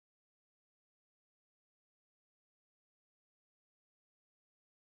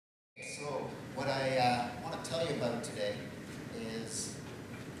So what I want to tell you about today is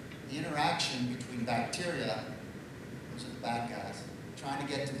the interaction between bacteria, those are the bad guys, trying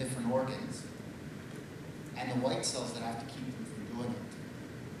to get to different organs, and the white cells that have to keep them from doing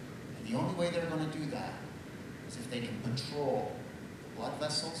it. And the only way they're going to do that is if they can control the blood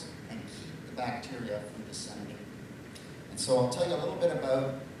vessels and keep the bacteria from disseminating. And so I'll tell you a little bit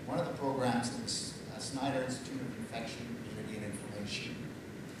about one of the programs that's Snyder Institute of Infection, Immunity, and Inflammation.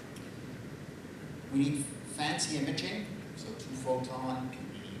 We need fancy imaging, so 2-photon,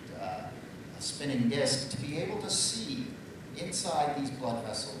 we need a spinning disc to be able to see inside these blood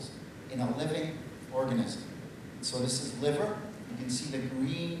vessels in a living organism. So this is liver. You can see the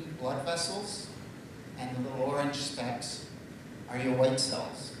green blood vessels, and the little orange specks are your white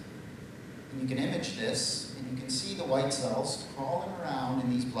cells. And you can image this, and you can see the white cells crawling around in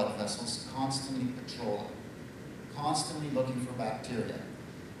these blood vessels, constantly patrolling, constantly looking for bacteria.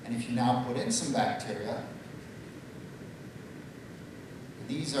 And if you now put in some bacteria,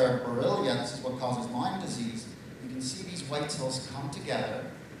 these are Borrelia, this is what causes Lyme disease, you can see these white cells come together,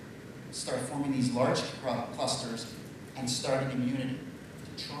 start forming these large clusters, and start an immunity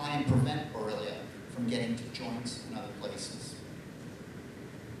to try and prevent Borrelia from getting to joints and other places.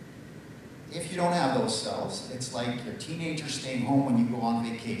 If you don't have those cells, it's like your teenager staying home when you go on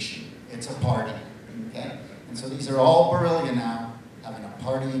vacation. It's a party, okay? And so these are all Borrelia now, having a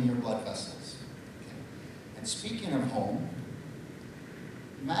party in your blood vessels. Okay? And speaking of home,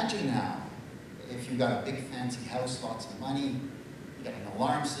 imagine now if you've got a big fancy house, lots of money, you got an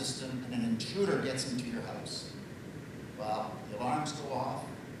alarm system, and an intruder gets into your house. Well, the alarms go off,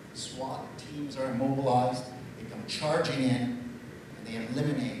 SWAT teams are immobilized, they come charging in, and they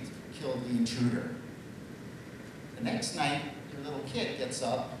eliminate, kill the intruder. The next night, your little kid gets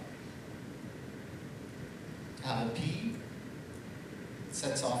up, have a pee,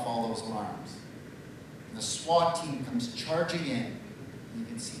 sets off all those alarms. And the SWAT team comes charging in, and you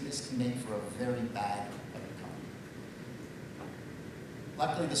can see this can make for a very bad outcome.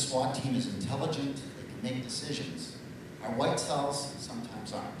 Luckily, the SWAT team is intelligent, they can make decisions. Our white cells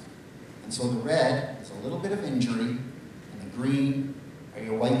sometimes aren't. And so the red is a little bit of injury, and the green are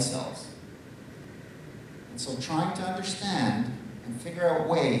your white cells. And so trying to understand and figure out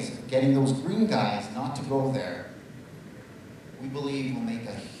ways of getting those green guys not to go there, we believe will make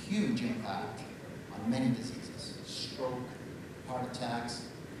a huge impact on many diseases. Stroke, heart attacks,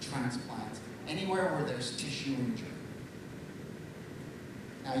 transplants, anywhere where there's tissue injury.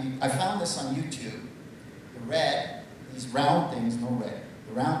 Now, I found this on YouTube. The red, these round things, no red.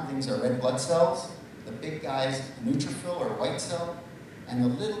 The round things are red blood cells. The big guys, a neutrophil or white cell. And the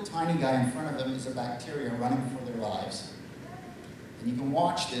little tiny guy in front of them is a bacteria running for their lives. And you can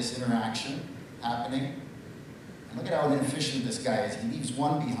watch this interaction happening. And look at how inefficient this guy is. He leaves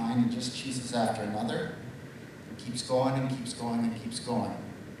one behind and just chases after another. And keeps going and keeps going and keeps going.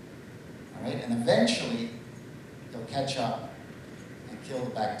 All right? And eventually, they'll catch up and kill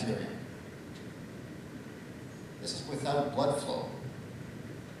the bacteria. This is without blood flow.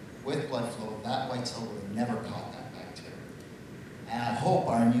 With blood flow, that white cell would have never caught that bacteria. And I hope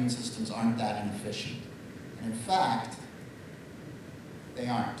our immune systems aren't that inefficient. And in fact, they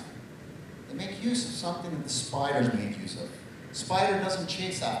aren't. They make use of something that the spiders make use of. The spider doesn't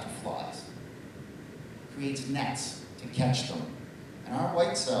chase after flies. It creates nets to catch them. And our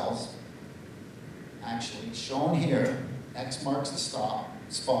white cells, actually shown here, X marks the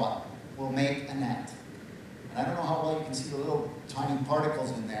spot, will make a net. And I don't know how well you can see the little tiny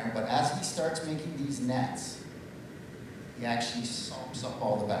particles in there, but as he starts making these nets, he actually soaks up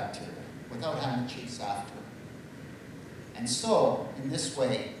all the bacteria without having to chase after them. And so, in this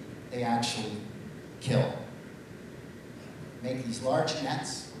way, they actually kill. Make these large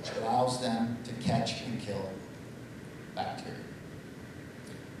nets, which allows them to catch and kill bacteria.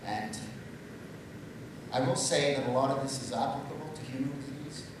 And I will say that a lot of this is applicable to human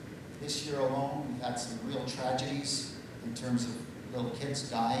disease. This year alone, we've had some real tragedies in terms of little kids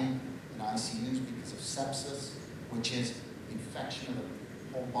dying in ICUs because of sepsis, which is infection of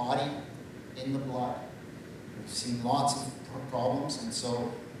the whole body in the blood. We've seen lots of problems, and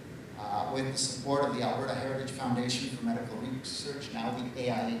so with the support of the Alberta Heritage Foundation for Medical Research, now the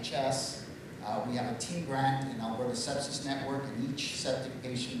AIHS, we have a team grant in Alberta Sepsis Network, and each septic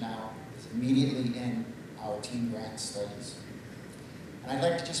patient now is immediately in our team grant studies. And I'd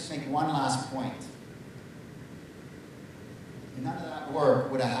like to just make one last point. None of that work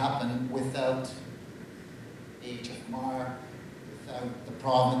would have happened without HFMR, without the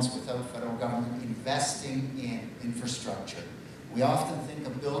province, without federal government investing in infrastructure. We often think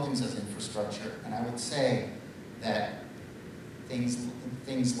of buildings as infrastructure, and I would say that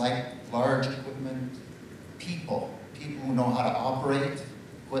things like large equipment, people who know how to operate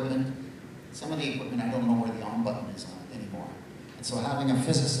equipment. Some of the equipment, I don't know where the on button is on it anymore. And so having a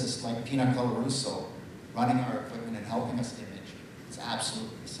physicist like Pina Colarusso running our equipment and helping us image is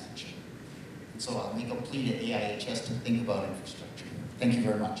absolutely essential. And so I'll make a plea to AIHS to think about infrastructure. Thank you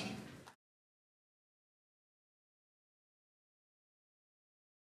very much.